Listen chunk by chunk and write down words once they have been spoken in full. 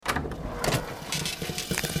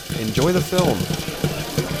enjoy the film.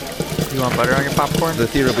 You want butter on your popcorn? The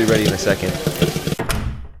theater will be ready in a second.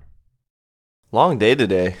 Long day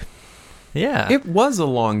today. Yeah. It was a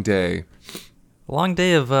long day. Long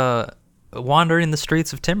day of wandering the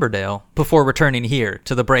streets of Timberdale before returning here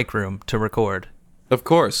to the break room to record. Of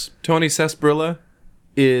course, Tony Sesbrilla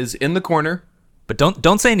is in the corner. But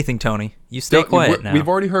don't say anything, Tony. You stay quiet now. We've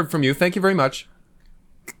already heard from you. Thank you very much.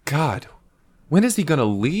 God, when is he going to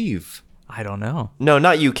leave? I don't know. No,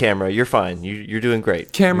 not you, Camera. You're fine. You're doing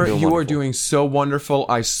great. Camera, You're doing you are wonderful. doing so wonderful.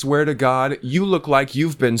 I swear to God, you look like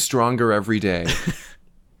you've been stronger every day.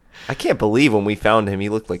 I can't believe when we found him, he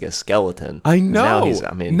looked like a skeleton. I know.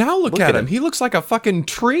 Now look at him. He looks like a fucking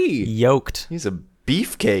tree. Yoked. He's a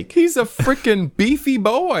beefcake. He's a freaking beefy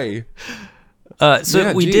boy.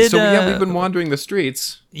 So we geez. did. So we've been wandering the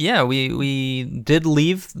streets. Yeah, we did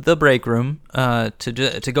leave the break room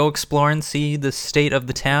to go explore and see the state of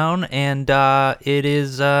the town, and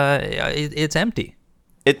it's empty.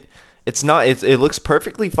 It's not. It looks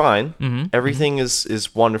perfectly fine. Mm-hmm. Everything is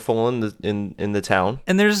wonderful in the town.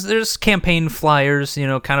 And there's campaign flyers,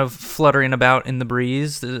 kind of fluttering about in the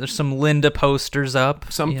breeze. There's some Linda posters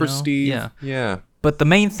up. Some for Steve. Yeah. But the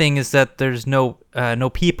main thing is that there's no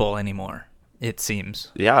people anymore. It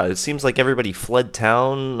seems. Yeah, it seems like everybody fled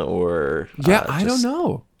town or. I don't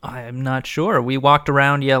know. I'm not sure. We walked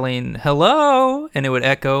around yelling "hello," and it would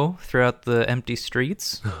echo throughout the empty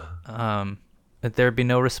streets. But there'd be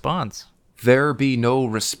no response. There be no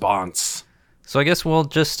response. So I guess we'll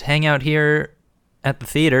just hang out here at the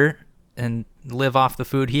theater and live off the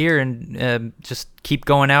food here, and just keep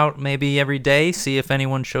going out maybe every day, see if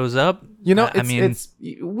anyone shows up.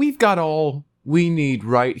 We've got all we need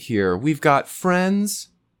right here. We've got friends.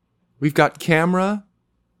 We've got camera.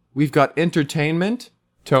 We've got entertainment.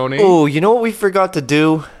 Tony. Oh, you know what we forgot to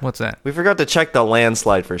do? What's that? We forgot to check the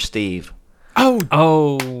landslide for Steve.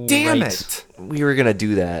 Oh, damn right. it. We were gonna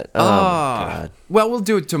do that. Oh my God. Well, we'll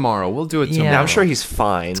do it tomorrow. Yeah, I'm sure he's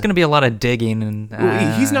fine. It's gonna be a lot of digging, and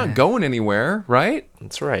He's not going anywhere, right?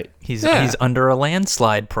 That's right. He's under a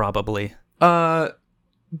landslide probably.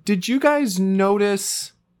 Did you guys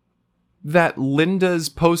notice that Linda's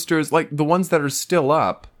posters, like the ones that are still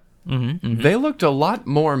up, they looked a lot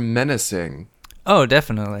more menacing. Oh,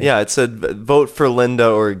 definitely. Yeah, it said vote for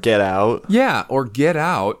Linda or get out. Yeah, or get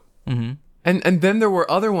out. Mm-hmm. And then there were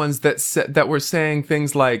other ones that were saying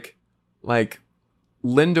things like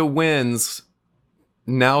Linda wins.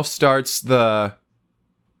 Now starts the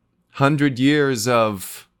 100 years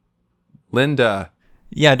of Linda.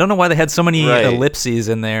 Yeah, I don't know why they had so many Right. ellipses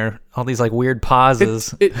in there. All these like weird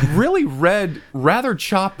pauses. It really read rather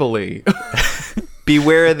choppily.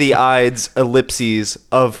 Beware the Ides ellipses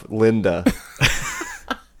of Linda.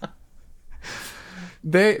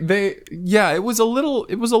 It was a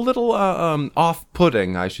little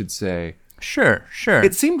off-putting, I should say. Sure.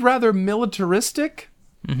 It seemed rather militaristic,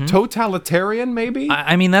 totalitarian, maybe.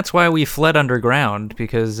 I mean, that's why we fled underground,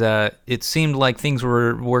 because it seemed like things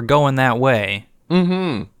were going that way.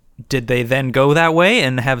 Mm-hmm. Did they then go that way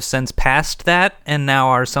and have since passed that and now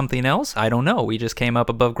are something else? I don't know. We just came up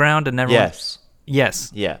above ground and never. Yes.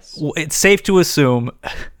 Yes. Yes. It's safe to assume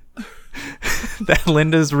that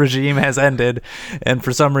Linda's regime has ended, and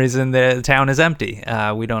for some reason the town is empty.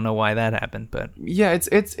 We don't know why that happened, but Yeah,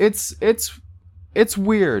 it's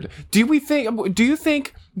weird. Do you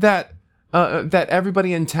think that that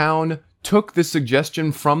everybody in town took the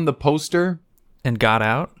suggestion from the poster? and got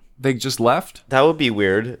out. They just left? That would be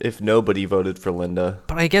weird if nobody voted for Linda.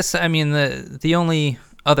 But I guess the only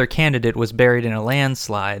other candidate was buried in a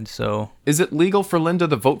landslide. So Is it legal for Linda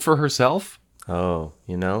to vote for herself? Oh,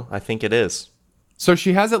 I think it is. So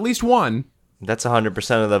she has at least one. That's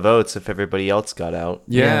 100% of the votes if everybody else got out.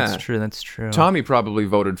 Yeah, that's true. That's true. Tommy probably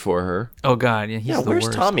voted for her. Oh God, yeah, he's the Where's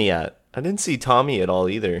worst. Tommy at? I didn't see Tommy at all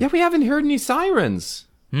either. Yeah, we haven't heard any sirens.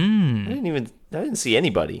 I didn't see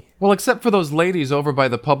anybody. Well, except for those ladies over by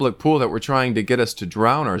the public pool that were trying to get us to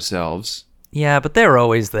drown ourselves. Yeah, but they're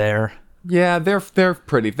always there. Yeah, they're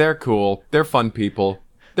pretty. They're cool. They're fun people.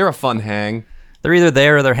 They're a fun hang. They're either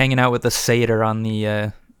there or they're hanging out with the satyr on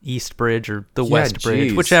the East Bridge or the West Bridge,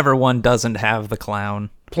 geez. whichever one doesn't have the clown.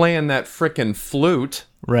 Playing that frickin' flute.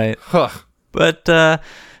 Right. Huh. But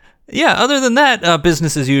yeah, other than that,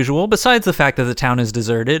 business as usual. Besides the fact that the town is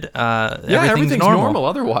deserted, everything's normal.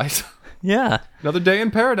 otherwise. Yeah. Another day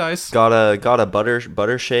in paradise. Got a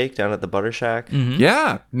butter shake down at the Butter Shack.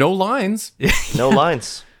 Yeah, no lines. No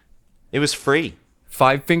lines. It was free.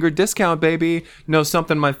 5-finger discount, baby. Know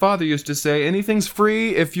something my father used to say, anything's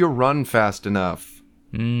free if you run fast enough.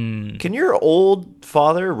 Can your old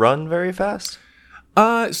father run very fast?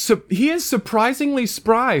 So he is surprisingly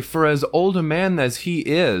spry for as old a man as he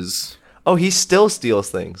is. Oh, he still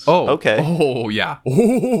steals things. Oh, okay. Oh, yeah.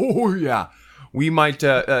 Oh, yeah. We might,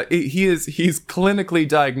 he's clinically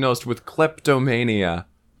diagnosed with kleptomania.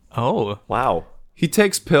 Oh. Wow. He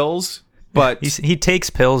takes pills, but... He takes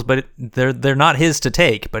pills, but they're not his to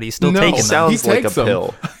take, but he's still taking them. Sounds He like a takes 'em.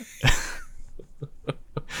 pill.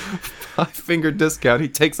 5-finger discount. He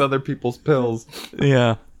takes other people's pills.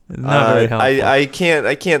 Yeah. Not very helpful.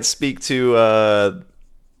 I can't speak to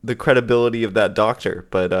the credibility of that doctor,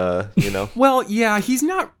 but you know. Well, yeah, he's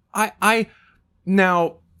not.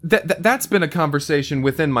 Now that's been a conversation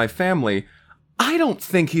within my family. I don't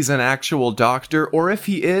think he's an actual doctor, or if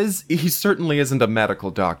he is, he certainly isn't a medical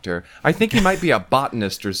doctor. I think he might be a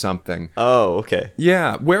botanist or something. Oh, okay.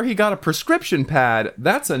 Yeah, where he got a prescription pad,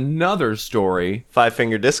 that's another story.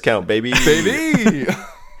 5-finger discount, baby. Baby!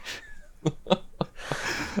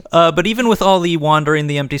 But even with all the wandering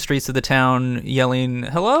the empty streets of the town yelling,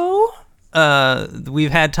 hello, we've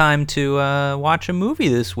had time to watch a movie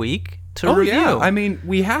this week to review. Yeah, I mean,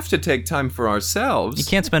 we have to take time for ourselves. You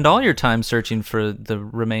can't spend all your time searching for the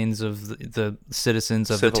remains of the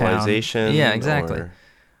citizens of the town. Civilization. Yeah, exactly. Or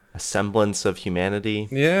a semblance of humanity.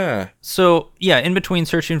 Yeah. So, yeah, in between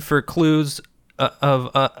searching for clues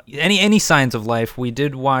of any signs of life, we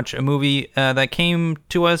did watch a movie that came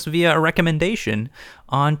to us via a recommendation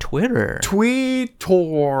on Twitter.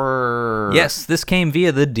 Tweetor. Yes, this came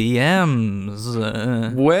via the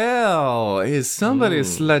DMs. Well, is somebody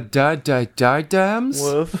slid dams?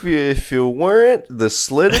 Well, if you weren't, the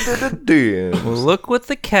slit into the DM. Look what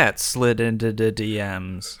the cat slid into the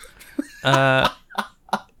DMs. And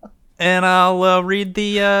I'll read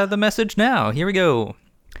the message now. Here we go.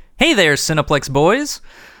 Hey there, Cineplex boys.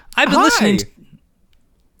 I've been listening.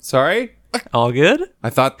 Sorry. All good?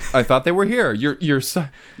 I thought they were here. You're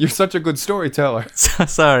such a good storyteller.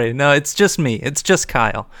 Sorry, no, it's just me. It's just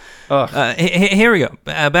Kyle. Here we go.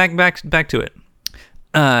 Back to it.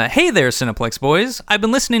 Hey there, Cineplex boys. I've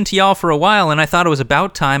been listening to y'all for a while, and I thought it was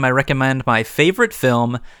about time I recommend my favorite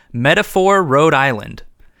film, Metaphor Rhode Island.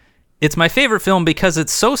 It's my favorite film because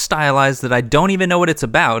it's so stylized that I don't even know what it's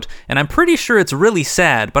about, and I'm pretty sure it's really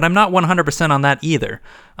sad, but I'm not 100% on that either.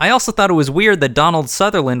 I also thought it was weird that Donald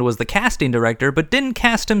Sutherland was the casting director, but didn't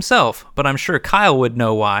cast himself, but I'm sure Kyle would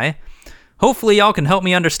know why. Hopefully y'all can help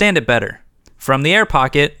me understand it better. From the air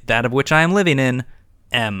pocket, that of which I am living in,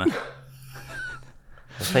 M.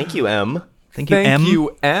 Thank you, M. Thank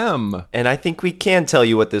you, M. And I think we can tell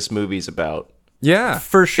you what this movie's about. Yeah,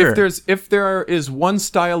 for sure. If there is one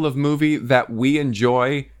style of movie that we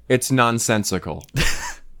enjoy, it's nonsensical.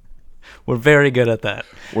 We're very good at that.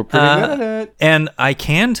 We're pretty good at it. And I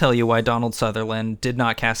can tell you why Donald Sutherland did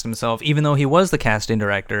not cast himself, even though he was the casting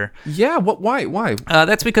director. Yeah, why?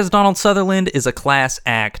 That's because Donald Sutherland is a class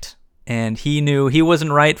act, and he knew he wasn't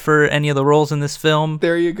right for any of the roles in this film.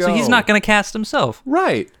 There you go. So he's not going to cast himself.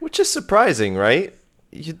 Right. Which is surprising, right?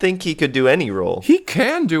 You'd think he could do any role. He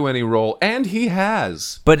can do any role, and he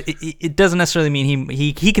has. But it doesn't necessarily mean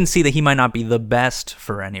he can see that he might not be the best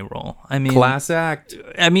for any role. I mean, class act.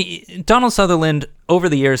 I mean, Donald Sutherland over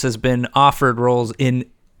the years has been offered roles in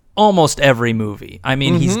almost every movie. I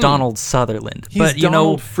mean, he's Donald Sutherland. He's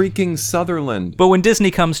Donald freaking Sutherland. But when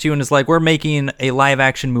Disney comes to you and is like, we're making a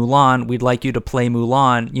live-action Mulan, we'd like you to play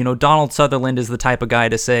Mulan, Donald Sutherland is the type of guy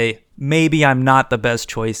to say, maybe I'm not the best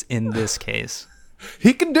choice in this case.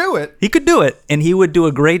 He can do it. He could do it, and he would do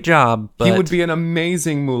a great job. But he would be an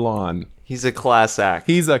amazing Mulan. He's a class act.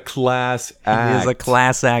 He's a class act. He is a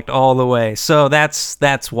class act all the way. So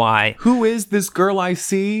that's why. Who is this girl I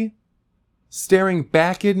see staring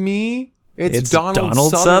back at me? It's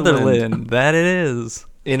Donald Sutherland. That it is.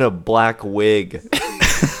 In a black wig.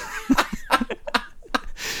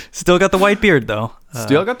 Still got the white beard, though.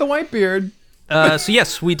 Still got the white beard. So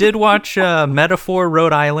yes, we did watch Metaphor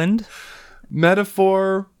Rhode Island.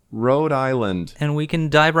 Metaphor Rhode Island. And we can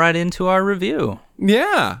dive right into our review.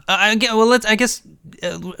 Yeah. I guess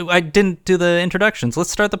I didn't do the introductions.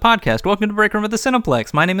 Let's start the podcast. Welcome to Break Room at the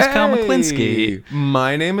Cineplex. My name is Kyle McClinsky.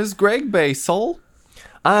 My name is Greg Basel.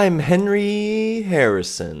 I'm Henry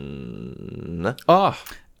Harrison.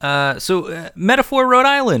 So Metaphor Rhode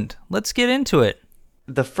Island. Let's get into it.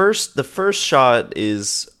 The first shot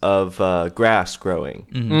is of grass growing.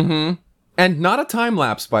 Mm-hmm. And not a time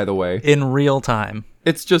lapse, by the way. In real time.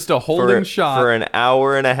 It's just a holding shot. For an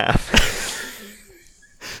hour and a half.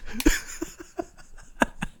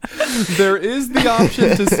 There is the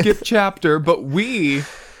option to skip chapter, but we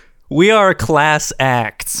are class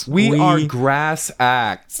acts. We are grass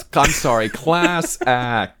acts. I'm sorry, class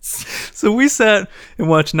acts. So we sat and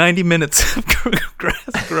watched 90 minutes of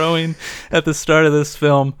grass growing at the start of this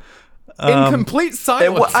film. In complete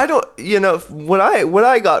silence. And I don't, what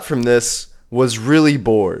I got from this was really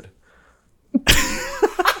bored.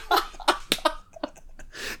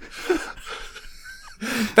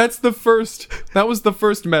 That was the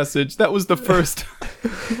first message. That was the first.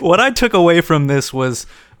 What I took away from this was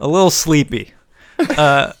a little sleepy.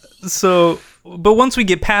 But once we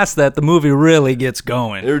get past that, the movie really gets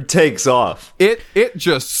going. It takes off. It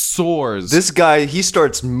just soars. This guy, he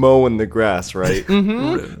starts mowing the grass, right?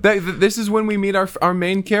 This is when we meet our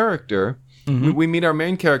main character. We meet our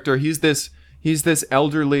main character. He's this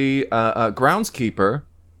elderly groundskeeper.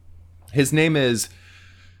 His name is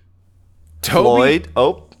Toby Floyd.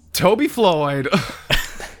 Oh, Toby Floyd.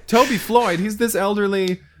 Toby Floyd. He's this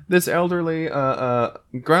elderly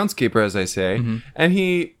groundskeeper, as I say, and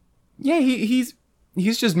he's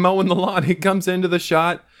just mowing the lawn. He comes into the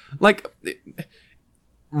shot like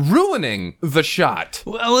ruining the shot.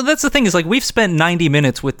 Well, that's the thing is, like, we've spent 90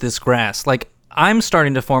 minutes with this grass. Like, I'm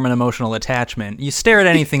starting to form an emotional attachment. You stare at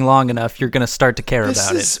anything long enough, you're going to start to care about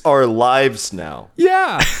it. This is our lives now.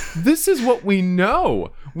 Yeah, this is what we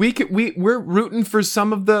know. We're rooting for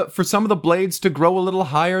some of the blades to grow a little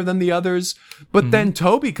higher than the others, but then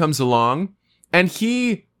Toby comes along and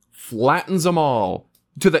he flattens them all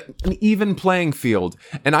to an even playing field.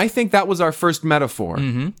 And I think that was our first metaphor.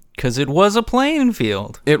 Because it was a playing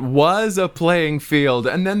field. It was a playing field.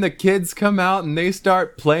 And then the kids come out and they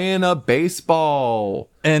start playing a baseball.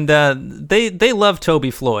 And they love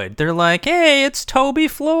Toby Floyd. They're like, hey, it's Toby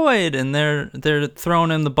Floyd. And they're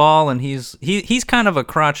throwing him the ball, and he's kind of a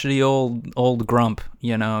crotchety old grump,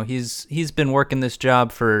 you know. He's been working this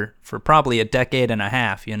job for probably a decade and a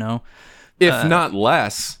half, you know. If not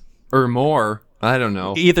less or more. I don't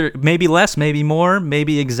know. Either maybe less, maybe more,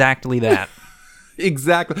 maybe exactly that.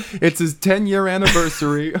 Exactly. It's his 10-year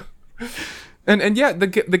anniversary. and yeah,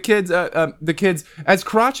 the kids, as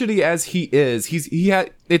crotchety as he is,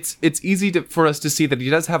 it's easy for us to see that he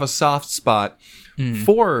does have a soft spot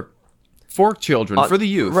for children, for the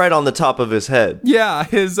youth. Right on the top of his head. Yeah,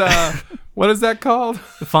 his what is that called?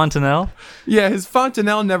 The fontanelle? Yeah, his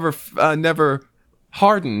fontanelle never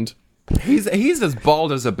hardened. He's as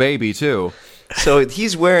bald as a baby too. So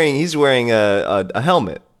he's wearing a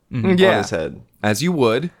helmet on his head, as you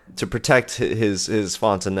would, to protect his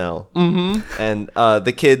fontanelle. And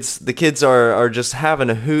the kids are just having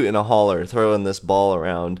a hoot and a holler, throwing this ball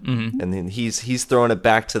around, and then he's throwing it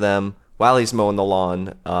back to them while he's mowing the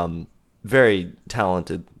lawn. Very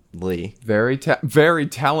talentedly. Very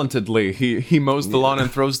talentedly, he mows the lawn and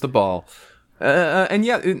throws the ball. And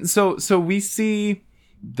yeah, so we see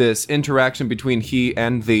this interaction between he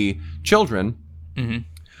and the children,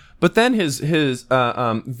 but then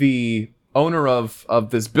the owner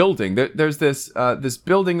of this building, there's this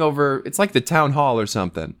building over, it's like the town hall or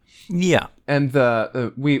something. Yeah. And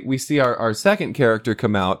we see our second character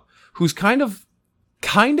come out, who's kind of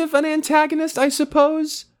an antagonist, I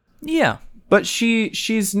suppose. Yeah. But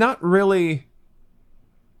she's not really.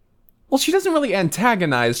 Well, she doesn't really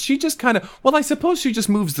antagonize. She just kind of. Well, I suppose she just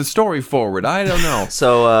moves the story forward. I don't know.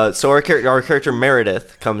 So our character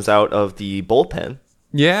Meredith comes out of the bullpen.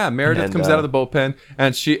 Yeah, Meredith comes out of the bullpen,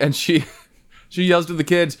 and she yells to the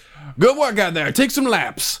kids, "Good work out there! Take some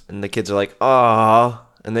laps!" And the kids are like, "Ah!"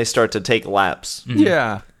 and they start to take laps.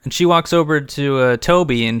 Yeah. And she walks over to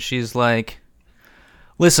Toby, and she's like,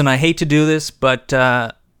 "Listen, I hate to do this, but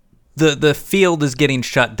the field is getting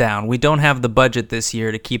shut down. We don't have the budget this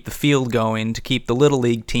year to keep the field going, to keep the Little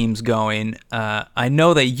League teams going. I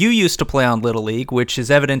know that you used to play on Little League, which is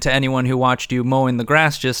evident to anyone who watched you mowing the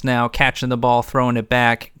grass just now, catching the ball, throwing it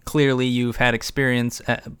back. Clearly, you've had experience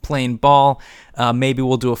at playing ball. Maybe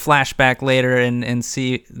we'll do a flashback later and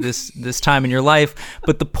see this time in your life.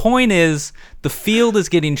 But the point is, the field is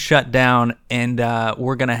getting shut down, and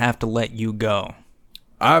we're going to have to let you go."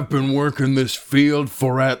 I've been working this field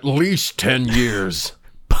for at least 10 years.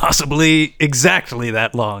 Possibly exactly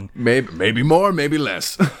that long. Maybe more, maybe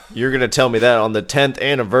less. You're going to tell me that on the 10th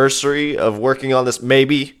anniversary of working on this,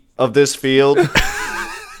 of this field?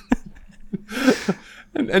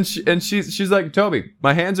 and she's like, "Toby,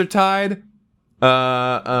 my hands are tied.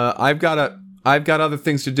 I've got other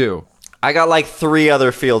things to do. I got like 3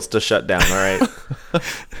 other fields to shut down, all right?"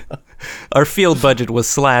 Our field budget was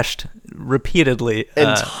slashed repeatedly.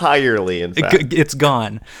 Entirely, in fact. It's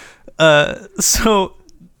gone. So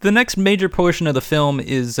the next major portion of the film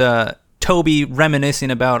is Toby reminiscing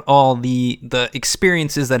about all the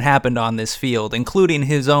experiences that happened on this field, including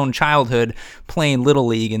his own childhood playing Little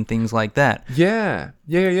League and things like that. Yeah.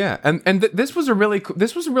 And this was a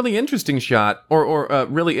really interesting shot or a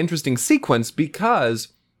really interesting sequence, because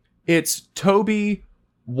it's Toby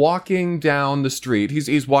walking down the street.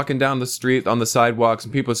 He's walking down the street on the sidewalks,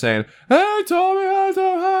 and people are saying, "Hey,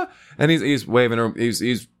 Toby!" And he's waving him,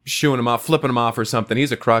 he's shooing him off, flipping him off or something.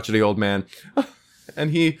 He's a crotchety old man,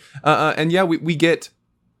 and we get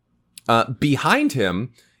behind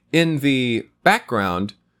him in the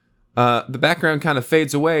background. The background kind of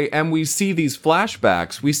fades away, and we see these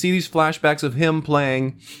flashbacks. We see these flashbacks of him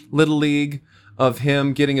playing Little League, of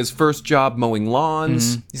him getting his first job mowing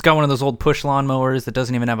lawns. Mm-hmm. He's got one of those old push lawn mowers that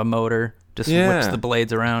doesn't even have a motor, just whips the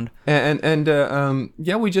blades around. And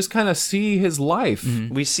we just kind of see his life.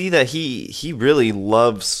 Mm-hmm. We see that he really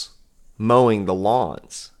loves mowing the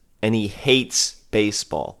lawns, and he hates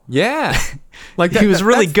baseball. Yeah. Like he was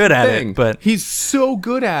really good at it, but he's so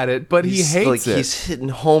good at it, but he hates it. He's hitting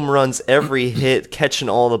home runs every hit, catching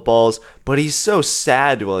all the balls, but he's so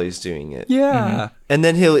sad while he's doing it. Yeah. Mm-hmm.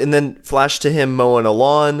 And then flash to him mowing a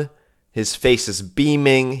lawn. His face is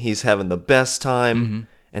beaming. He's having the best time. Mm-hmm.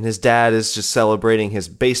 And his dad is just celebrating his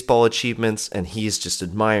baseball achievements, and he's just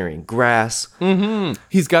admiring grass. Mm-hmm.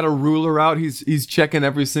 He's got a ruler out. He's checking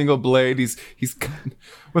every single blade. He's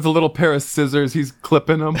with a little pair of scissors. He's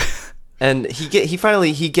clipping them. And he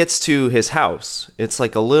finally gets to his house. It's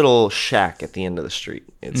like a little shack at the end of the street.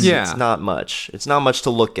 It's not much. It's not much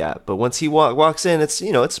to look at. But once he walks in,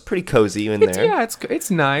 it's pretty cozy in there. Yeah,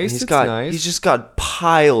 it's nice. He's just got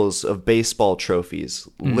piles of baseball trophies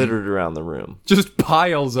littered around the room. Just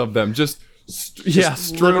piles of them. Just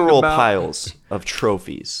literal piles of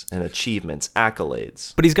trophies and achievements,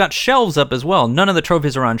 accolades. But he's got shelves up as well. None of the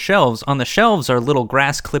trophies are on shelves. On the shelves are little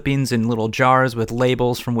grass clippings in little jars with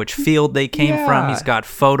labels from which field they came from. He's got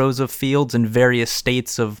photos of fields in various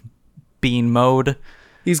states of being mowed.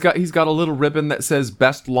 He's got a little ribbon that says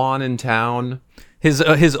 "Best Lawn in Town." His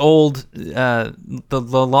old the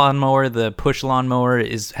lawnmower, the push lawnmower,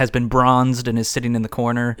 has been bronzed and is sitting in the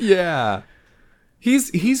corner. Yeah.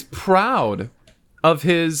 He's proud of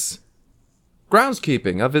his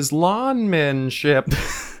groundskeeping, of his lawnmanship.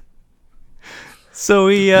 So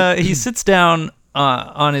he sits down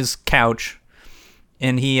on his couch,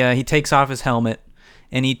 and he takes off his helmet,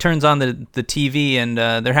 and he turns on the TV, and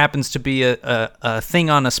there happens to be a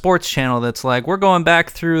thing on a sports channel that's like, we're going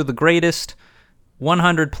back through the greatest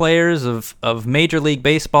 100 players of Major League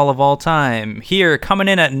Baseball of all time. Here, coming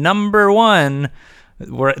in at number 1.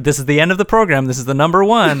 This is the end of the program. This is the number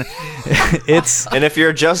 1. And if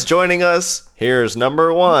you're just joining us, here's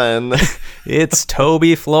number 1. It's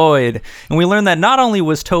Toby Floyd. And we learned that not only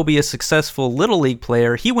was Toby a successful Little League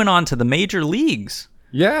player, he went on to the major leagues.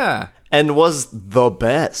 Yeah. And was the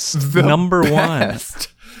best. Number best.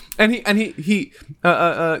 1. And he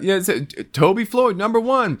Toby Floyd, number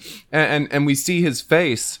 1. And we see his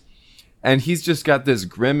face, and he's just got this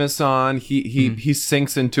grimace on. He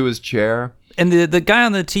sinks into his chair. And the guy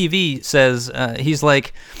on the TV says, he's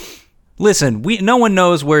like, listen, no one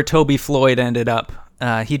knows where Toby Floyd ended up.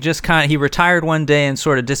 He retired one day and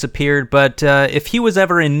sort of disappeared. But if he was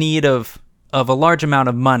ever in need of a large amount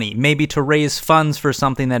of money, maybe to raise funds for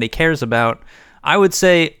something that he cares about, I would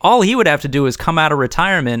say all he would have to do is come out of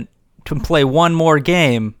retirement to play one more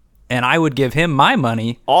game, and I would give him my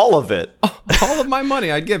money. All of it. All of my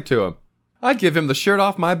money I'd give to him. I'd give him the shirt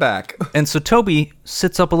off my back. And so Toby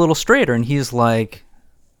sits up a little straighter, and he's like,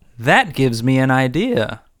 that gives me an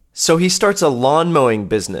idea. So he starts a lawn mowing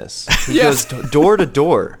business. He goes door to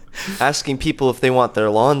door, asking people if they want their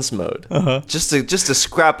lawns mowed. Just to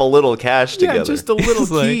scrap a little cash together. Yeah, just a little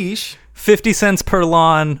quiche. 50 cents per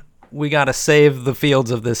lawn. We got to save the fields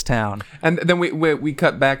of this town. And then we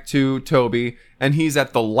cut back to Toby, and he's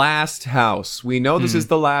at the last house. We know this is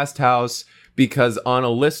the last house, because on a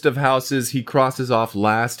list of houses, he crosses off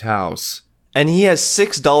last house. And he has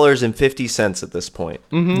 $6.50 at this point.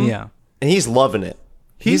 Mm-hmm. Yeah. And he's loving it.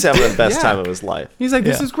 He's having the best time of his life. He's like,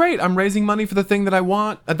 this is great. I'm raising money for the thing that I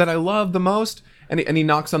want, that I love the most. And he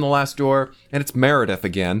knocks on the last door, and it's Meredith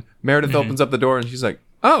again. Meredith opens up the door, and she's like,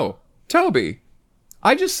 oh, Toby,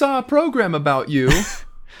 I just saw a program about you.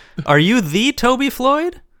 Are you the Toby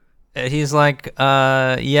Floyd? He's like,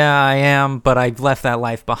 yeah, I am, but I left that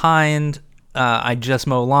life behind. I just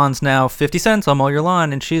mow lawns now. 50 cents, I'll mow your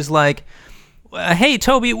lawn. And she's like, hey,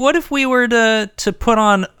 Toby, what if we were to put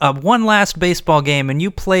on one last baseball game and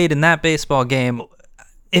you played in that baseball game?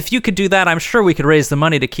 If you could do that, I'm sure we could raise the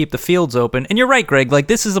money to keep the fields open. And you're right, Greg. Like,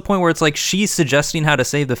 this is the point where it's like she's suggesting how to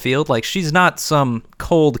save the field. Like, she's not some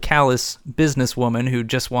cold, callous businesswoman who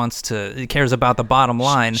just cares about the bottom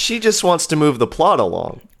line. She just wants to move the plot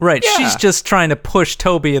along. Right. Yeah. She's just trying to push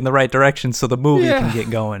Toby in the right direction so the movie can get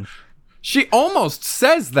going. She almost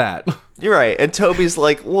says that. You're right. And Toby's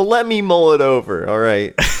like, well, let me mull it over. All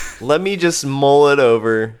right. Let me just mull it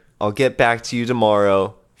over. I'll get back to you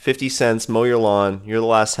tomorrow. 50 cents, mow your lawn. You're the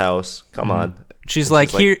last house. Come on. She's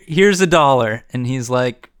like, here's $1. And he's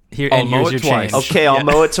like, here, I'll and mow here's it your twice. change. Okay, I'll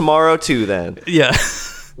mow it tomorrow too then. Yeah.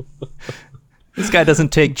 This guy doesn't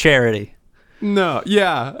take charity. No,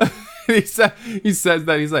 yeah. he says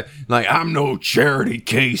that he's like I'm no charity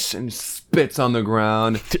case, and spits on the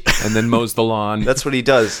ground and then mows the lawn. That's what he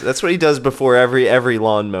does. That's what he does before every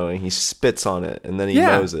lawn mowing. He spits on it and then he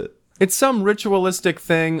mows it. It's some ritualistic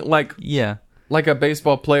thing, like a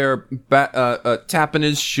baseball player tapping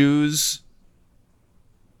his shoes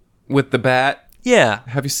with the bat. Yeah.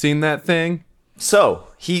 Have you seen that thing? So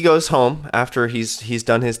he goes home after he's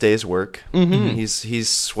done his day's work. Mm-hmm. He's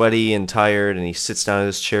sweaty and tired, and he sits down in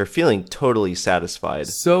his chair, feeling totally satisfied.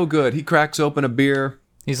 So good. He cracks open a beer.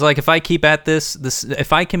 He's like, if I keep at this,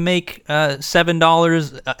 if I can make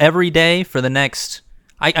 $7 every day for the next,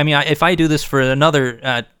 if I do this for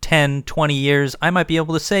another 10, 20 years, I might be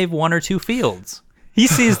able to save 1 or 2 fields. He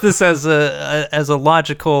sees this as a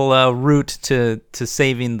logical route to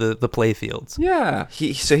saving the play fields. Yeah.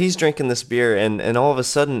 So he's drinking this beer, and all of a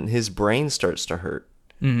sudden his brain starts to hurt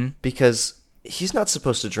because he's not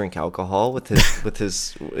supposed to drink alcohol with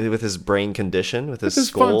his brain condition, with his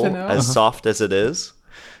skull as soft as it is.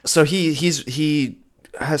 So he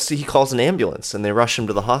calls an ambulance, and they rush him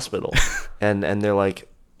to the hospital, and they're like,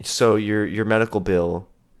 so your medical bill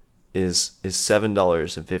is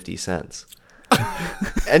 $7.50.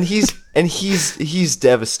 and he's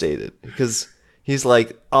devastated because he's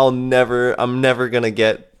like, I'm never gonna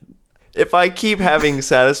get, if I keep having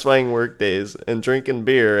satisfying work days and drinking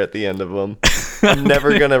beer at the end of them, I'm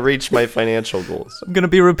never gonna reach my financial goals. I'm gonna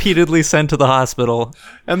be repeatedly sent to the hospital.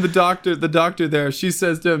 And the doctor there, she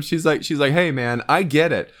says to him, she's like, hey man, I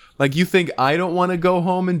get it. Like, you think I don't want to go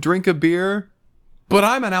home and drink a beer? But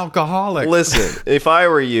I'm an alcoholic. Listen, if I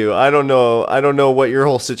were you, I don't know what your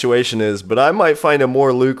whole situation is, but I might find a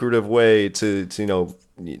more lucrative way to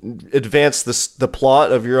advance the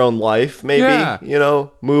plot of your own life. Maybe,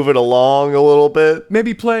 move it along a little bit.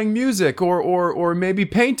 Maybe playing music or maybe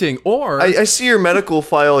painting. Or I see your medical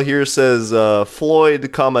file here says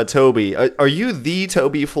Floyd, Toby. Are you the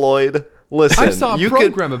Toby Floyd? Listen, I saw a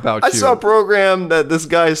program about you. I saw a program that this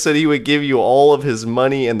guy said he would give you all of his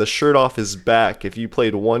money and the shirt off his back if you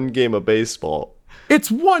played one game of baseball. It's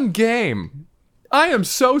one game. I am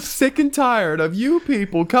so sick and tired of you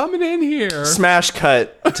people coming in here. Smash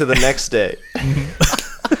cut to the next day.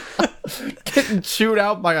 Getting chewed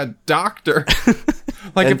out by a doctor.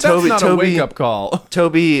 Like, and if that's not a wake-up call.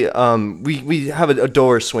 Toby, we have a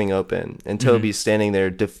door swing open, and Toby's standing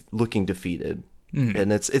there looking defeated.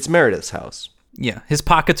 And it's Meredith's house. Yeah, his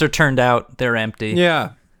pockets are turned out; they're empty. Yeah,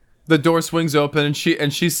 the door swings open, and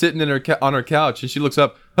she's sitting in on her couch, and she looks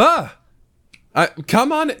up.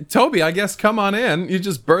 Come on, Toby. I guess come on in. You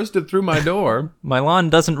just bursted through my door. My lawn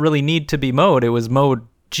doesn't really need to be mowed. It was mowed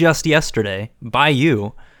just yesterday by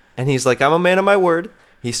you. And he's like, I'm a man of my word.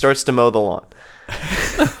 He starts to mow the lawn,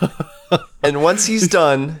 and once he's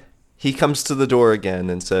done, he comes to the door again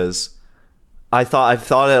and says, I've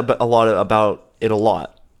thought a lot about it a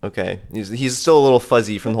lot. Okay, he's still a little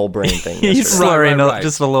fuzzy from the whole brain thing. He's slurring right.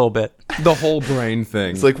 Just a little bit. The whole brain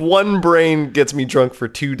thing. It's like one brain gets me drunk for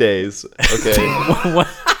 2 days. Okay.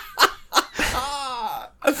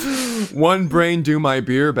 One brain do my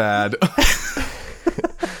beer bad.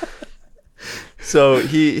 So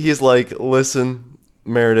he's like, listen,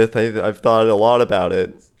 Meredith, I've thought a lot about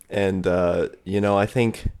it, and I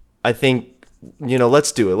think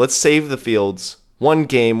let's do it. Let's save the fields. One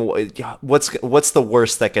game. What's the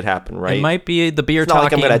worst that could happen, right? It might be the beer it's not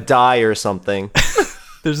talking. like I'm gonna die or something.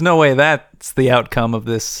 There's no way that's the outcome of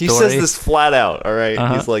this story. He says this flat out. All right.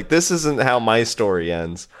 He's like, this isn't how my story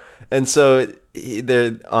ends. And so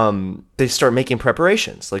they start making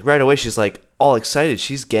preparations. Like right away, she's like all excited.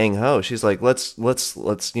 She's gang ho. She's like, let's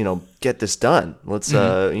get this done. Let's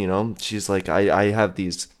she's like, I have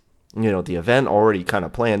these, the event already kind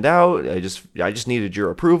of planned out. I just needed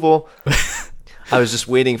your approval. I was just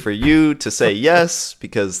waiting for you to say yes,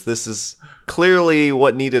 because this is clearly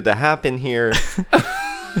what needed to happen here.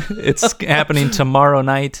 It's happening tomorrow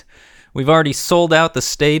night. We've already sold out the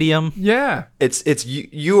stadium. Yeah. It's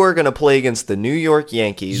you are going to play against the New York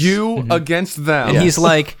Yankees. You against them. And he's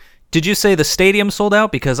like, did you say the stadium sold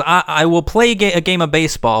out? Because I will play a game of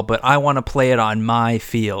baseball, but I want to play it on my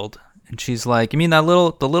field. And she's like, you mean the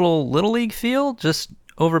little league field just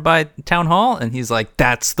over by town hall? And he's like,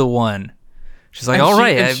 that's the one. She's like, all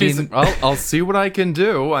right. I'll see what I can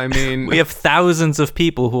do. I mean, we have thousands of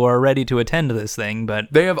people who are ready to attend to this thing, but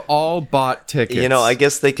they have all bought tickets. I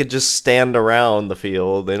guess they could just stand around the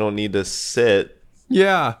field. They don't need to sit.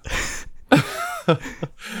 Yeah.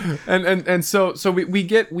 and so we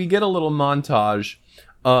get a little montage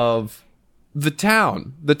of the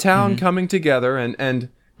town coming together and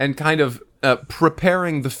kind of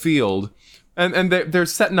preparing the field. And they're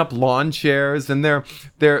setting up lawn chairs, and they're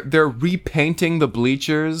repainting the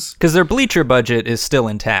bleachers because their bleacher budget is still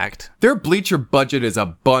intact. Their bleacher budget is a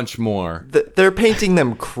bunch more. They're painting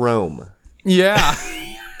them chrome. Yeah.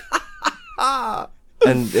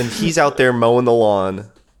 and he's out there mowing the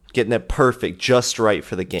lawn, getting it perfect, just right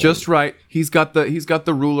for the game. Just right. He's got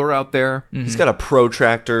the ruler out there. Mm-hmm. He's got a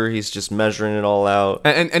protractor. He's just measuring it all out.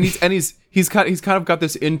 And he's kind of got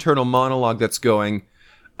this internal monologue that's going.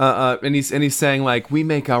 And he's saying, like, we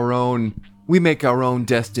make our own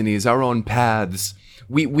destinies, our own paths.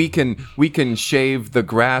 We can shave the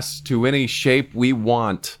grass to any shape we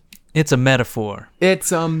want. It's a metaphor.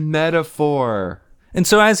 It's a metaphor. And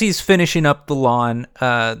so as he's finishing up the lawn,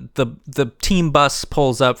 the team bus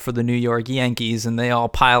pulls up for the New York Yankees, and they all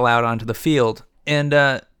pile out onto the field. And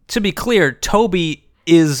to be clear, Toby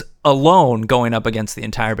is alone going up against the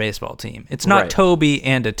entire baseball team. It's not right. Toby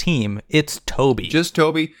and a team. It's Toby. Just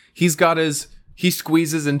Toby. He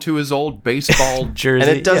squeezes into his old baseball jersey.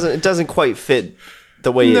 And it doesn't quite fit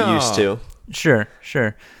the way it used to. Sure.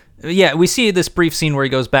 Yeah, we see this brief scene where he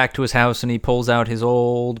goes back to his house and he pulls out his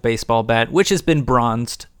old baseball bat, which has been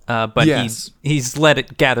bronzed, but yes. he's let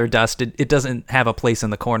it gather dust. It doesn't have a place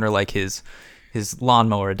in the corner like his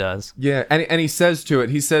lawnmower does. Yeah, and he says to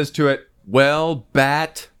it, well,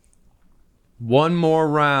 bat, one more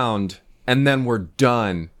round, and then we're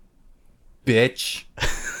done, bitch.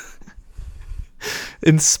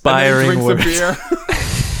 Inspiring and words. Drinks a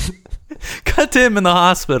beer. Cut to him in the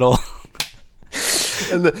hospital.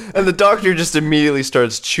 And the doctor just immediately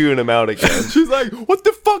starts chewing him out again. She's like, what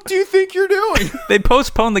the fuck do you think you're doing? They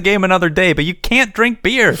postponed the game another day, but you can't drink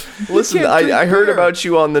beer. Listen, I heard about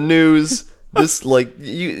you on the news. This, like,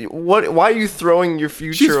 why are you throwing your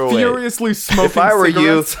future away? She's furiously smoking If I were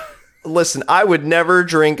cigarettes. you, listen, I would never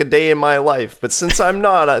drink a day in my life, but since I'm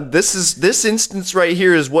not, this instance right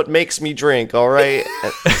here is what makes me drink, all right?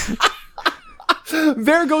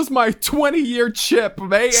 There goes my 20-year chip,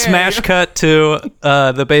 man. Smash cut to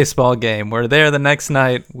the baseball game. We're there the next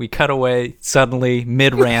night. We cut away suddenly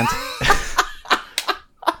mid-rant.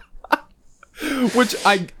 Which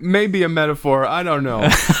may be a metaphor. I don't know.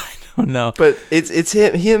 No, but it's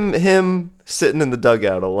him sitting in the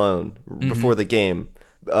dugout alone before the game.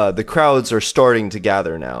 The crowds are starting to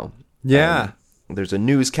gather now. Yeah. There's a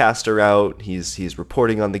newscaster out. He's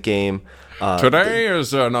reporting on the game. Today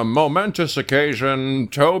is a momentous occasion.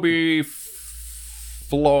 Toby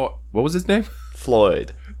Floyd. What was his name?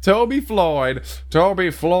 Floyd. Toby Floyd. Toby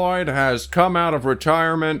Floyd has come out of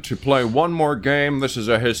retirement to play one more game. This is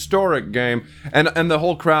a historic game. And the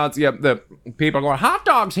whole crowd's, the people are going, hot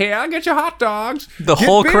dogs here. Get your hot dogs. The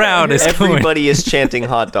whole crowd is Everybody is chanting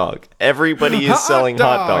hot dog. Everybody is selling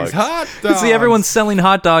hot dogs. Hot dogs. See, everyone's selling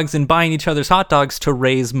hot dogs and buying each other's hot dogs to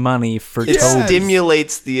raise money for It Toby.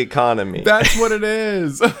 stimulates the economy. That's what it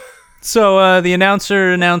is. So the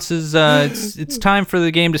announcer announces it's time for the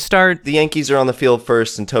game to start. The Yankees are on the field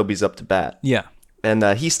first, and Toby's up to bat. Yeah. And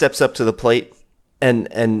he steps up to the plate,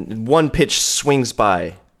 and one pitch swings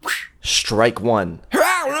by. Strike one.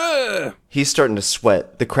 He's starting to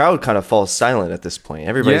sweat. The crowd kind of falls silent at this point.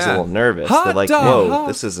 Everybody's a little nervous. They're like, "Whoa,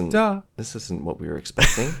 this isn't what we were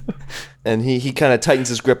expecting." And he kind of tightens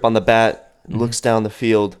his grip on the bat, looks down the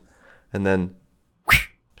field, and then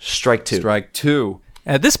strike two. Strike two.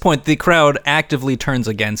 At this point, the crowd actively turns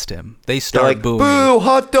against him. They start They're like, booing. "Boo!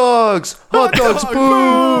 Hot dogs! Hot dogs!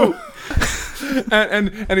 Boo!"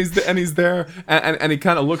 and he's there, and he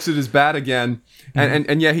kind of looks at his bat again, and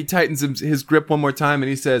he tightens his grip one more time, and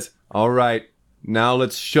he says, "All right, now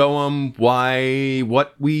let's show him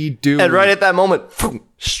what we do." And right at that moment,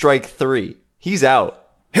 strike three. He's out.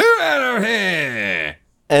 And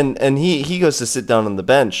And he goes to sit down on the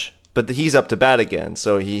bench, but he's up to bat again,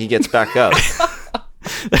 so he gets back up.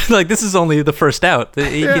 Like, this is only the first out.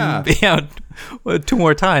 He can be out two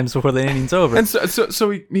more times before the inning's over. And so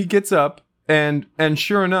he gets up, and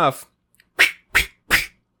sure enough,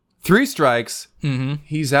 3 strikes. Mm-hmm.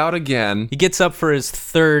 He's out again. He gets up for his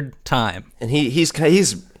third time. And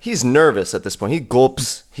he's nervous at this point. He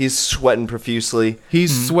gulps. He's sweating profusely.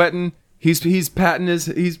 He's sweating. He's patting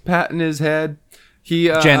his head. He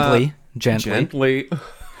Gently.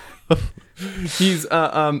 He's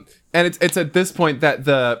and it's at this point that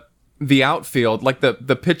the outfield, like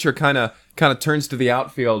the pitcher kind of turns to the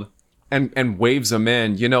outfield and waves him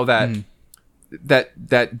in. You know that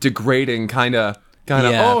degrading kind of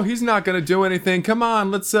Yeah. oh, he's not gonna do anything. Come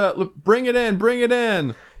on, let's bring it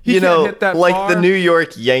in. He can't hit that like far. the New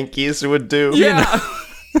York Yankees would do. Yeah.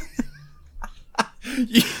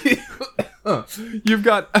 You've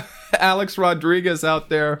got Alex Rodriguez out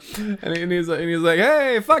there, and he's like,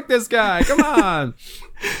 "Hey, fuck this guy! Come on!"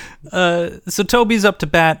 So Toby's up to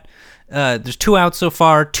bat. There's 2 outs so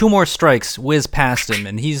far. 2 more strikes whiz past him,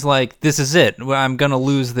 and he's like, "This is it. I'm gonna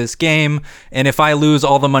lose this game, and if I lose,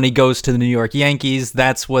 all the money goes to the New York Yankees."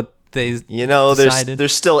 That's what they decided.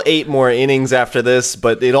 There's still 8 more innings after this,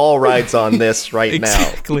 but it all rides on this right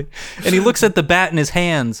Exactly. And he looks at the bat in his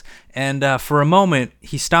hands, and for a moment,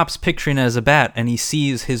 he stops picturing it as a bat, and he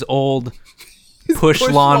sees his old push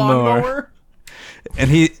lawnmower. And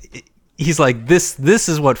he's like, this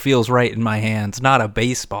is what feels right in my hands, not a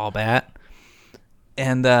baseball bat.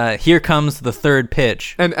 And here comes the third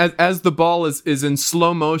pitch. And as the ball is in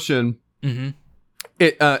slow motion, he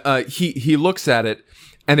looks at it,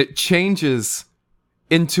 and it changes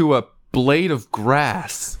into a blade of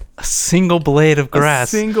grass. A single blade of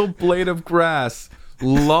grass. A single blade of grass.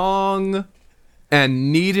 Long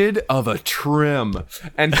and needed of a trim.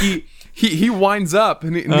 And he winds up,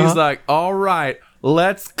 and he's like, all right,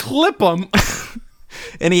 let's clip him.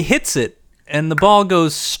 And he hits it, and the ball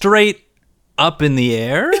goes straight up in the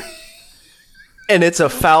air. And it's a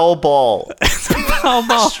foul ball. Foul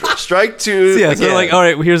ball. Strike 2. So they're like, all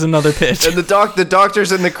right, here's another pitch. And the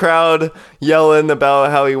doctor's in the crowd yelling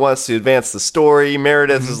about how he wants to advance the story.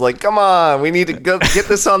 Meredith is like, come on, we need to go get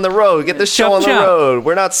this on the road. Get this show on the road.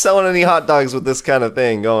 We're not selling any hot dogs with this kind of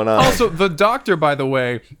thing going on. Also, the doctor, by the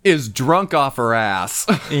way, is drunk off her ass.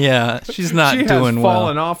 Yeah, she's not she doing has well.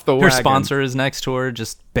 fallen off the Her wagon. sponsor is next to her,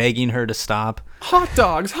 just begging her to stop. Hot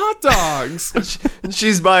dogs, hot dogs.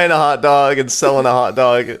 She's buying a hot dog and selling a hot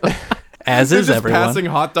dog. As They're is just everyone. passing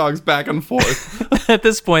hot dogs back and forth. At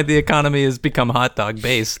this point, the economy has become hot dog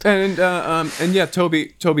based. And yeah,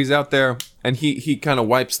 Toby's out there, and he kind of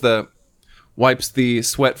wipes the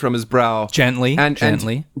sweat from his brow Gently. And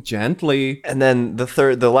gently. And then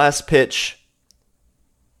the last pitch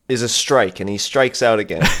is a strike, and he strikes out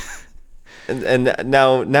again. and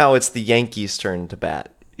now it's the Yankees' turn to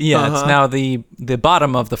bat. Yeah, it's now the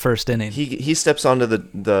bottom of the first inning. He steps onto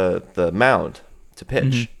the mound to pitch.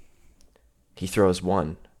 Mm-hmm. He throws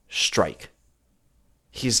 1, strike.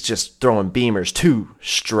 He's just throwing beamers. 2,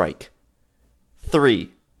 strike.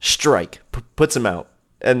 3, strike. Puts him out.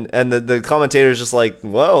 And the commentator's just like,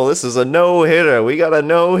 whoa, this is a no-hitter. We got a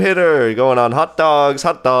no-hitter going on. Hot dogs,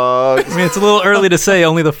 hot dogs. I mean, it's a little early to say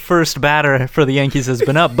only the first batter for the Yankees has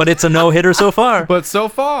been up, but it's a no-hitter so far. But so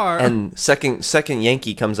far. And second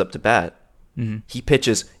Yankee comes up to bat. Mm-hmm. He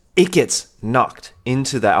pitches. It gets knocked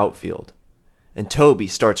into the outfield. And Toby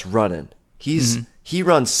starts running. He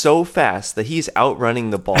runs so fast that he's outrunning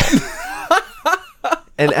the ball.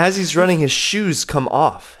 And as he's running, his shoes come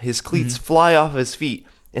off. His cleats fly off his feet.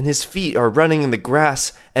 And his feet are running in the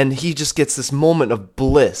grass. And he just gets this moment of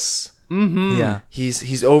bliss. Mm-hmm. Yeah.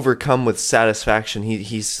 He's overcome with satisfaction.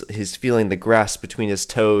 He's feeling the grass between his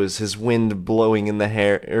toes, his wind blowing in the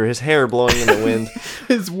hair, or his hair blowing in the wind.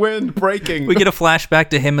 His wind breaking. We get a flashback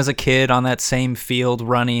to him as a kid on that same field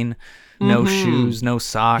running. No shoes, no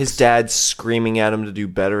socks. His dad screaming at him to do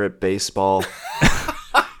better at baseball.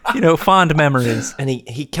 Fond memories. And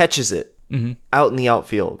he catches it out in the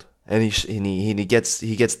outfield, and he gets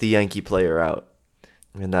the Yankee player out,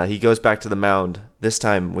 and he goes back to the mound, this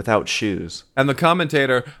time without shoes. And the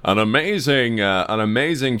commentator, an amazing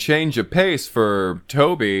change of pace for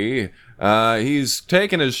Toby. He's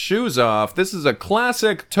taken his shoes off. This is a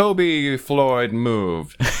classic Toby Floyd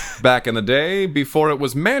move. Back in the day, before it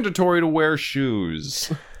was mandatory to wear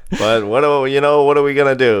shoes. But what are we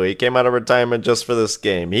gonna do? He came out of retirement just for this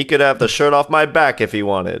game. He could have the shirt off my back if he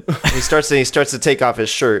wanted. He starts to take off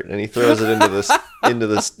his shirt, and he throws it into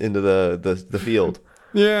the field.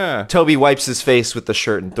 Yeah. Toby wipes his face with the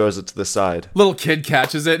shirt and throws it to the side. Little kid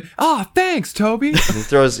catches it. Oh, thanks, Toby. And he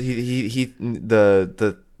throws.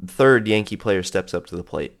 The third Yankee player steps up to the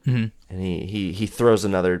plate, and he throws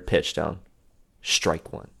another pitch down.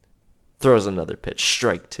 Strike 1. Throws another pitch.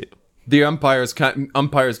 Strike 2. The umpire's got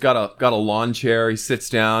a lawn chair. He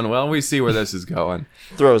sits down. Well, we see where this is going.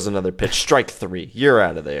 Throws another pitch. Strike 3. You're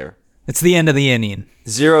out of there. It's the end of the inning.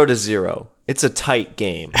 0-0. It's a tight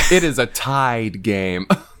game. It is a tied game.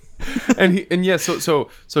 So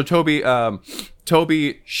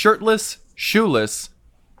Toby, shirtless, shoeless,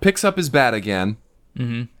 picks up his bat again,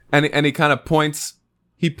 and he kind of points.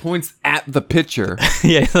 He points at the pitcher.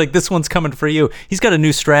 Yeah, like, this one's coming for you. He's got a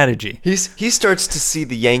new strategy. He starts to see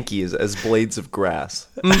the Yankees as blades of grass.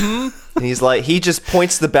 And he just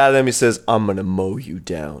points the bat at him. He says, "I'm gonna mow you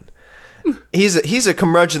down." he's a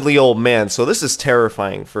curmudgeonly old man, so this is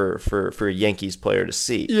terrifying for a Yankees player to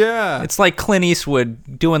see. Yeah. It's like Clint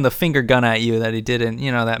Eastwood doing the finger gun at you that he did in,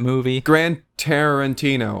 that movie. Grand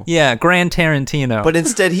Tarantino. Yeah, Grand Tarantino. But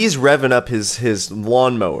instead, he's revving up his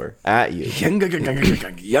lawnmower at you.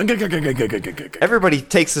 Everybody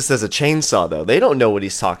takes this as a chainsaw, though. They don't know what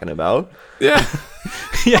he's talking about. Yeah.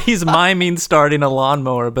 Yeah, he's miming starting a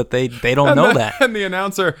lawnmower, but they don't know that. And the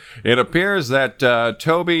announcer, it appears that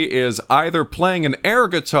Toby is either playing an air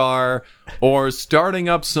guitar or starting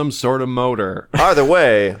up some sort of motor. Either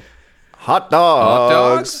way, hot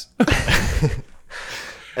dogs. Hot dogs?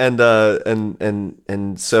 And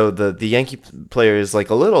so the Yankee player is like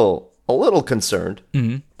a little concerned,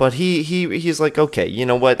 but he's like, okay, you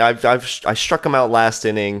know what? I struck him out last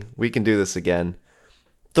inning. We can do this again.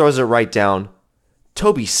 Throws it right down.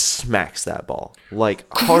 Toby smacks that ball like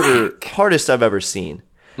hardest I've ever seen.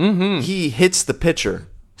 Mm-hmm. He hits the pitcher,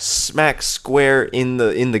 smacks square in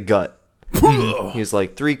the gut. He's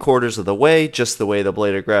like 3/4 of the way, just the way the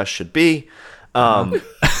blade of grass should be.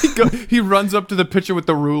 He runs up to the pitcher with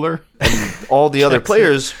the ruler. And all the other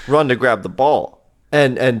players run to grab the ball.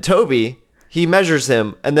 And Toby, he measures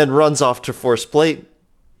him and then runs off to first plate,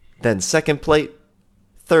 then second plate,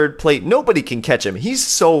 third plate. Nobody can catch him. He's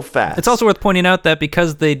so fast. It's also worth pointing out that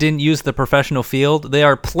because they didn't use the professional field, they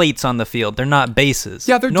are plates on the field. They're not bases.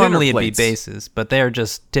 Yeah, they're normally dinner it'd be bases, but they are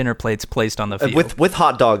just dinner plates placed on the field with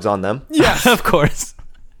hot dogs on them. Yes. of course.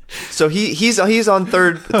 So he's on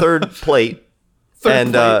third plate,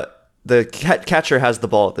 the catcher has the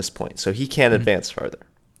ball at this point, so he can't advance farther.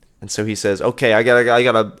 And so he says, "Okay, I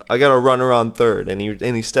gotta run around third," and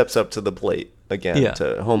he steps up to the plate again,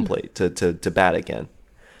 to home plate to bat again.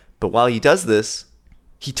 But while he does this,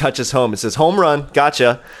 he touches home and says, "Home run,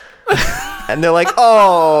 gotcha." And they're like,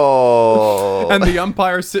 "Oh!" And the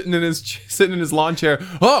umpire sitting in his lawn chair.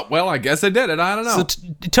 Oh, well, I guess I did it. I don't know. So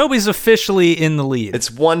Toby's officially in the lead.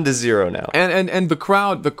 It's 1-0 now. And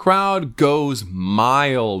the crowd goes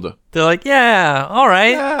mild. They're like, "Yeah, all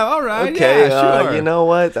right." Yeah, all right. Okay, yeah, sure. you know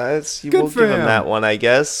what? We'll for give him him. that one, I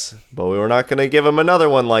guess. But we were not going to give him another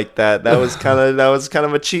one like that. That was kind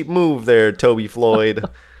of a cheap move there, Toby Floyd.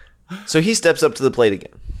 So he steps up to the plate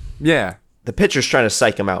again. Yeah. The pitcher's trying to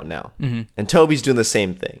psych him out now. Mm-hmm. And Toby's doing the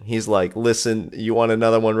same thing. He's like, "Listen, you want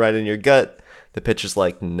another one right in your gut?" The pitcher's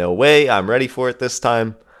like, "No way. I'm ready for it this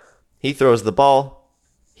time." He throws the ball.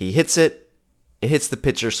 He hits it. It hits the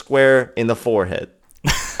pitcher square in the forehead.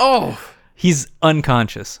 Oh. He's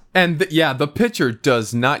unconscious. And the pitcher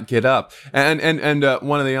does not get up. And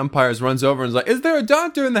one of the umpires runs over and is like, "Is there a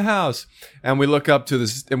doctor in the house?" And we look up to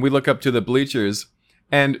the bleachers.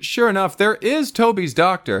 And sure enough, there is Toby's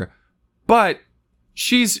doctor, but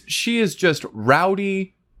she is just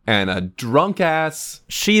rowdy and a drunk ass.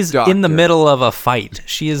 She's doctor. in the middle of a fight.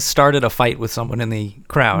 She has started a fight with someone in the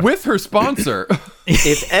crowd. With her sponsor.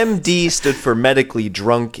 If MD stood for medically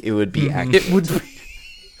drunk, it would be accurate. It would be.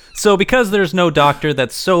 So because there's no doctor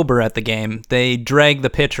that's sober at the game, they drag the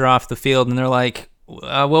pitcher off the field and they're like,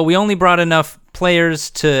 well, we only brought enough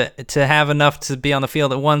players to have enough to be on the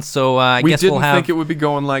field at once, so I guess we'll have... We didn't think it would be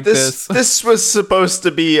going like this. This was supposed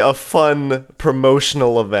to be a fun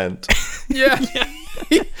promotional event. Yeah.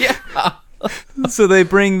 Yeah. So they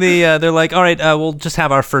bring they're like, all right, we'll just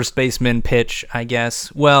have our first baseman pitch, I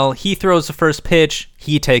guess. Well, he throws the first pitch,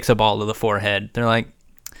 he takes a ball to the forehead. They're like,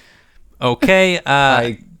 okay,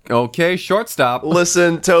 Okay, shortstop.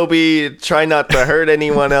 Listen, Toby, try not to hurt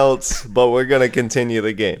anyone else, but we're going to continue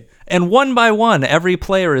the game. And one by one, every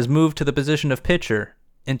player is moved to the position of pitcher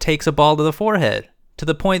and takes a ball to the forehead to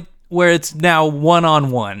the point where it's now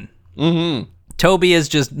 1-on-1. Mm-hmm. Toby has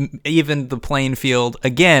just evened the playing field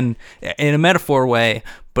again in a metaphor way,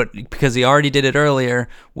 but because he already did it earlier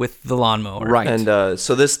with the lawnmower. Right. And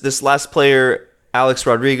so this last player, Alex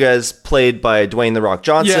Rodriguez, played by Dwayne "The Rock"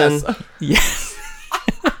 Johnson. Yes.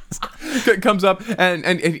 Comes up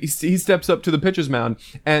and he steps up to the pitcher's mound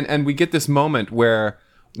and we get this moment where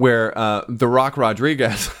The Rock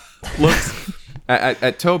Rodriguez looks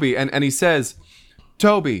at Toby and he says,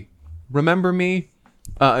 "Toby, remember me?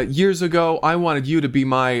 Years ago, I wanted you to be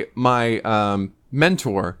my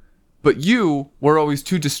mentor, but you were always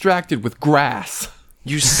too distracted with grass.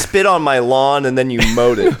 You spit on my lawn and then you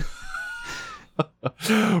mowed it."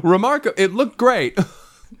 Remarkable. It looked great.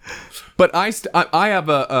 But I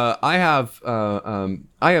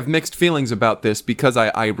have mixed feelings about this because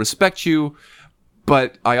I respect you,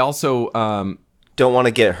 but I also don't want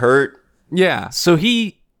to get hurt. Yeah. So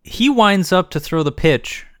he winds up to throw the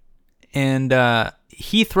pitch, and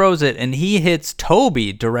he throws it, and he hits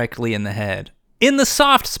Toby directly in the head, in the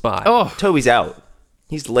soft spot. Oh, Toby's out.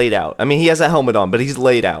 He's laid out. I mean, he has a helmet on, but he's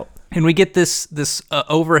laid out. And we get this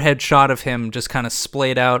overhead shot of him just kind of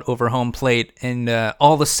splayed out over home plate, and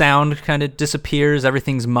all the sound kind of disappears.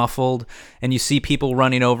 Everything's muffled, and you see people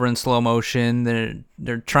running over in slow motion.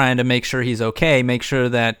 They're trying to make sure he's okay, make sure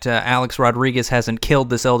that Alex Rodriguez hasn't killed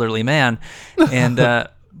this elderly man. And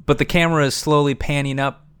but the camera is slowly panning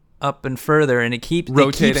up and further, and it keeps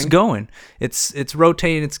going. It's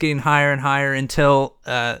rotating. It's getting higher and higher until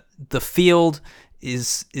the field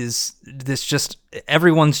is this just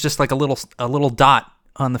everyone's just like a little dot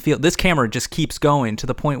on the field. This camera just keeps going to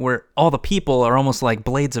the point where all the people are almost like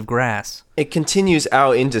blades of grass. It continues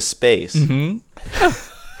out into space. Mm-hmm.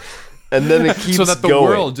 And then it keeps so that the going.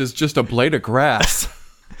 world is just a blade of grass.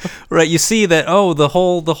 Right, you see that the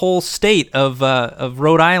whole state of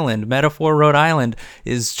Rhode Island, Metaphor Rhode Island,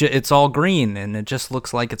 it's all green, and it just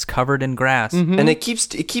looks like it's covered in grass. Mm-hmm. And it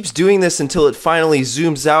keeps doing this until it finally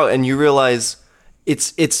zooms out, and you realize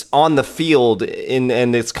it's on the field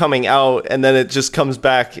and it's coming out, and then it just comes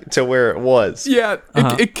back to where it was. Yeah,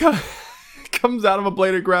 it comes out of a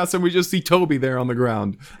blade of grass, and we just see Toby there on the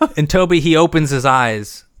ground. And Toby, he opens his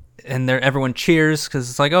eyes, and everyone cheers because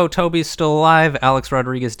it's like, oh, Toby's still alive. Alex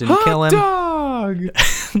Rodriguez didn't kill him. Dog!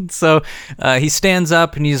 So he stands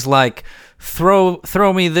up and he's like,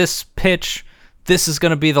 throw me this pitch. This is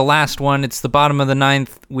going to be the last one. It's the bottom of the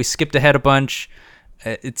ninth. We skipped ahead a bunch.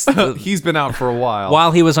 He's been out for a while.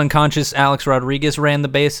 While he was unconscious, Alex Rodriguez ran the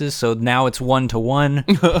bases, so now it's 1-1.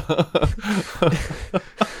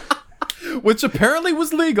 Which apparently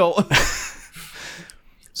was legal.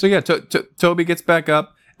 So yeah, Toby gets back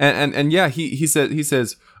up, and yeah, he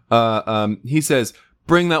says,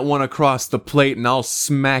 bring that one across the plate, and I'll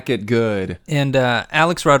smack it good. And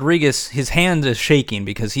Alex Rodriguez, his hand is shaking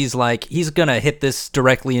because he's like, he's gonna hit this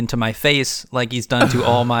directly into my face, like he's done to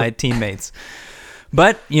all my teammates.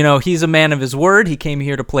 But, he's a man of his word. He came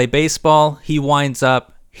here to play baseball. He winds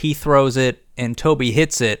up, he throws it, and Toby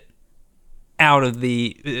hits it out of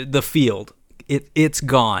the field. It's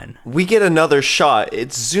gone. We get another shot. It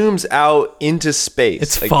zooms out into space.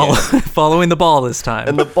 It's following the ball this time.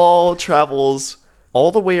 And the ball travels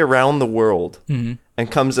all the way around the world and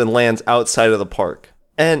comes and lands outside of the park.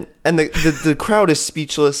 And the crowd is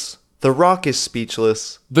speechless. The Rock is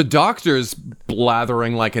speechless. The doctor's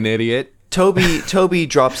blathering like an idiot. Toby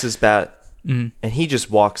drops his bat, and he just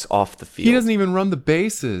walks off the field. He doesn't even run the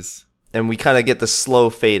bases. And we kind of get the slow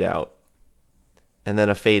fade out, and then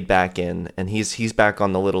a fade back in, and he's back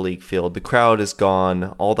on the Little League field. The crowd is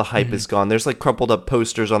gone. All the hype is gone. There's like crumpled up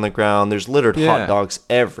posters on the ground. There's littered hot dogs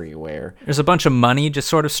everywhere. There's a bunch of money just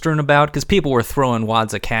sort of strewn about because people were throwing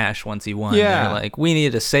wads of cash once he won. Yeah. They're like, we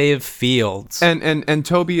need to save Fields. And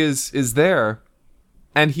Toby is there,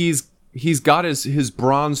 and he's got his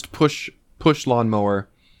bronzed push lawnmower,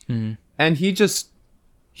 and he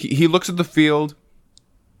looks at the field,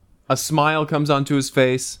 a smile comes onto his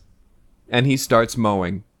face, and he starts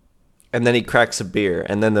mowing. And then he cracks a beer,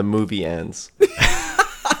 and then the movie ends.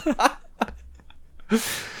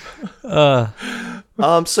 So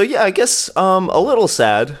yeah, I guess a little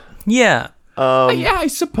sad. Yeah. Yeah, I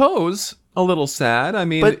suppose a little sad. I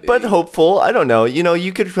mean, but hopeful. I don't know.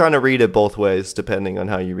 You could kind of read it both ways depending on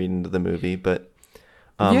how you read into the movie, but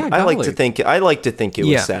I like to think it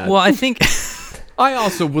was sad. Well, I think I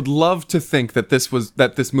also would love to think that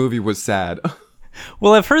this movie was sad.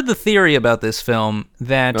 Well, I've heard the theory about this film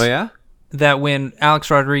that that when Alex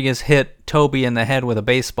Rodriguez hit Toby in the head with a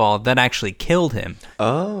baseball, that actually killed him.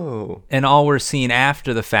 Oh. And all we're seeing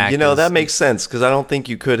after the fact that makes sense because I don't think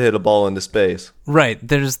you could hit a ball into space. Right.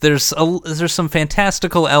 There's some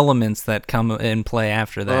fantastical elements that come in play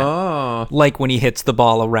after that. Oh. Like when he hits the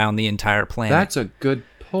ball around the entire planet. That's a good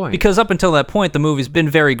point. Because up until that point, the movie's been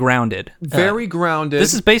very grounded. Very grounded.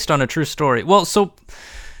 This is based on a true story. Well, so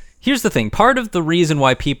here's the thing. Part of the reason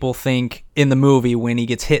why people think in the movie when he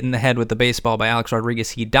gets hit in the head with the baseball by Alex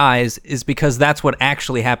Rodriguez, he dies, is because that's what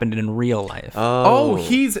actually happened in real life. Oh,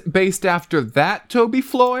 he's based after that Toby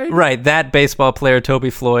Floyd? Right, that baseball player,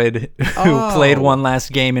 Toby Floyd, who played one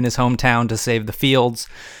last game in his hometown to save the Fields.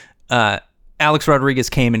 Alex Rodriguez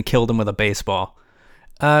came and killed him with a baseball.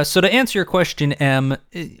 So to answer your question, M,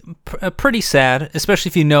 pretty sad, especially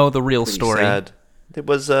if you know the real story. Sad. It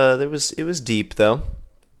was deep though.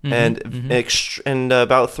 And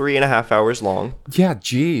about 3.5 hours long. Yeah,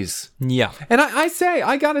 geez. Yeah. And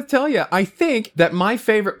I gotta tell you, I think that my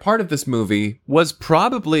favorite part of this movie was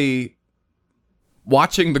probably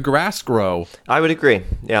watching the grass grow. I would agree.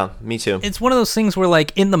 Yeah, me too. It's one of those things where,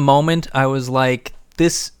 like, in the moment, I was like,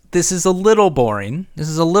 this is a little boring. This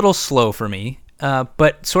is a little slow for me.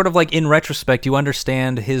 But sort of like in retrospect, you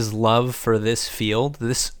understand his love for this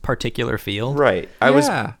particular field. Right. I was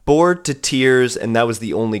bored to tears, and that was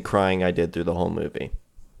the only crying I did through the whole movie.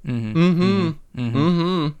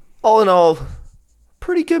 All in all,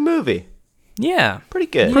 pretty good movie. Yeah. Pretty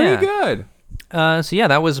good. Pretty good. So yeah,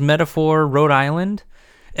 that was Metaphor, Rhode Island.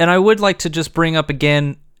 And I would like to just bring up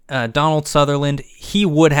again, Donald Sutherland. He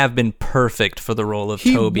would have been perfect for the role of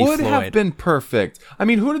Toby Floyd. He would have been perfect. I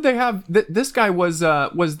mean, who did they have? This guy was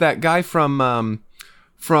that guy from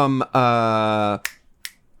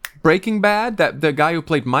Breaking Bad, the guy who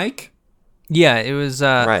played Mike? Yeah, it was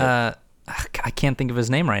right. I can't think of his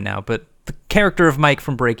name right now, but the character of Mike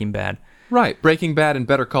from Breaking Bad. Right, Breaking Bad and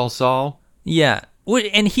Better Call Saul. Yeah,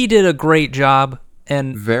 and he did a great job.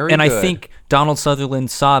 And Very and good. I think Donald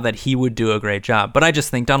Sutherland saw that he would do a great job. But I just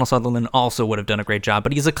think Donald Sutherland also would have done a great job.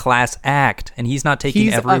 But he's a class act, and he's not taking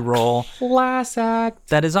every role class act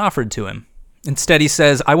that is offered to him. Instead, he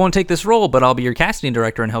says, I won't take this role, but I'll be your casting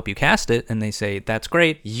director and help you cast it. And they say, that's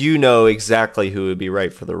great. You know exactly who would be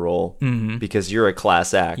right for the role because you're a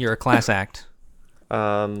class act. You're a class act.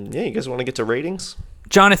 Yeah, you guys want to get to ratings?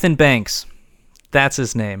 Jonathan Banks. That's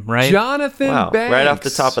his name, right? Jonathan Banks. Right off the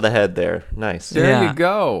top of the head there. Nice. There you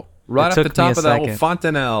go. Right off the top of the whole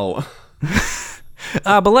fontanelle.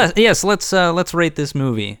 But let's rate this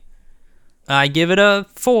movie. I give it a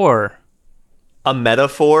 4. A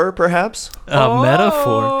metaphor, perhaps? A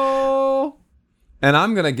metaphor. And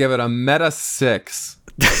I'm going to give it a meta 6.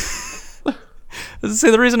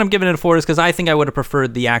 See, the reason I'm giving it a 4 is because I think I would have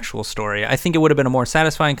preferred the actual story. I think it would have been a more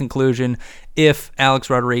satisfying conclusion if Alex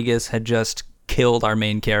Rodriguez had just killed our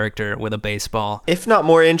main character with a baseball. If not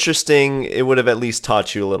more interesting, it would have at least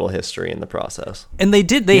taught you a little history in the process. And they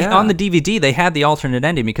did. On the DVD, they had the alternate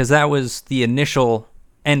ending because that was the initial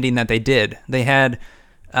ending that they did. They had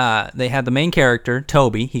the main character,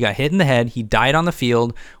 Toby. He got hit in the head. He died on the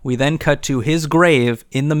field. We then cut to his grave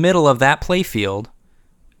in the middle of that play field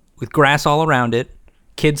with grass all around it,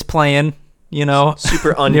 kids playing,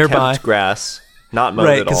 super unkempt nearby. Grass. Not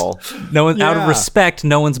mowed at all. No one, out of respect,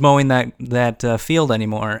 no one's mowing that field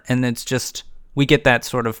anymore, and it's just we get that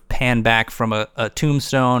sort of pan back from a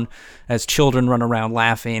tombstone as children run around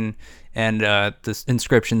laughing, and this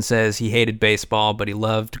inscription says he hated baseball but he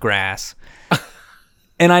loved grass,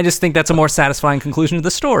 and I just think that's a more satisfying conclusion to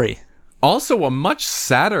the story. Also, a much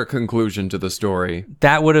sadder conclusion to the story.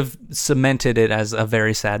 That would have cemented it as a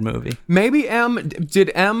very sad movie. Maybe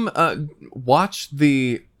did M watch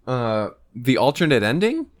the alternate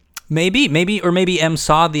ending? Maybe M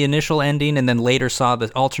saw the initial ending and then later saw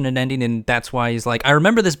the alternate ending, and that's why he's like, I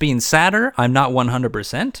remember this being sadder. I'm not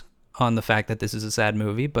 100% on the fact that this is a sad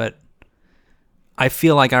movie, but I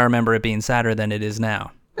feel like I remember it being sadder than it is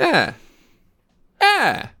now. Yeah.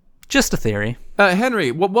 Just a theory.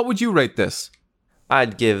 Henry, what would you rate this?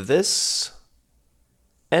 I'd give this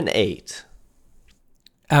an 8.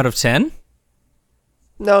 Out of 10?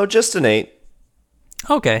 No, just an 8.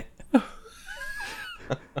 Okay.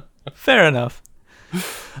 Fair enough.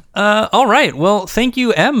 All right. Well, thank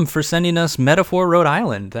you, M, for sending us Metaphor, Rhode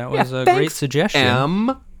Island. That was a great suggestion.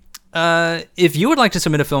 M. If you would like to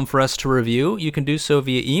submit a film for us to review, you can do so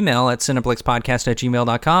via email at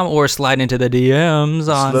cineplexpodcast@gmail.com or slide into the DMs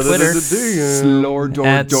on Twitter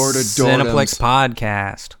at Cineplex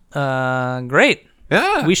Podcast. Great.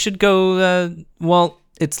 Yeah. We should go,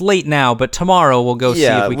 it's late now, but tomorrow we'll go see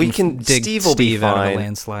if we can dig Steve will be out of fine. a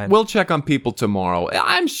landslide. We'll check on people tomorrow.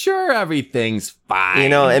 I'm sure everything's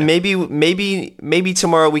fine. And maybe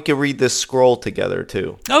tomorrow we could read this scroll together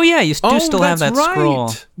too. Oh yeah, you do still have that right.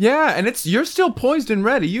 scroll. Yeah, and you're still poised and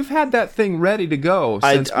ready. You've had that thing ready to go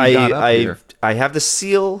since we got up here. I have the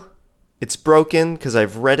seal. It's broken because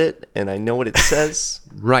I've read it and I know what it says.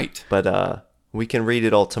 Right. But we can read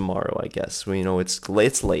it all tomorrow, I guess.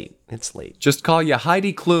 It's late. It's late. Just call you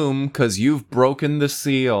Heidi Klum because you've broken the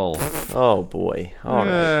seal. Oh boy. All right.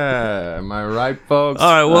 Yeah, am I right, folks? All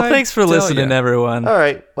right, well, thanks for listening, ya. everyone. All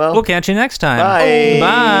right. Well, We'll catch you next time. Bye.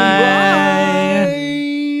 Bye.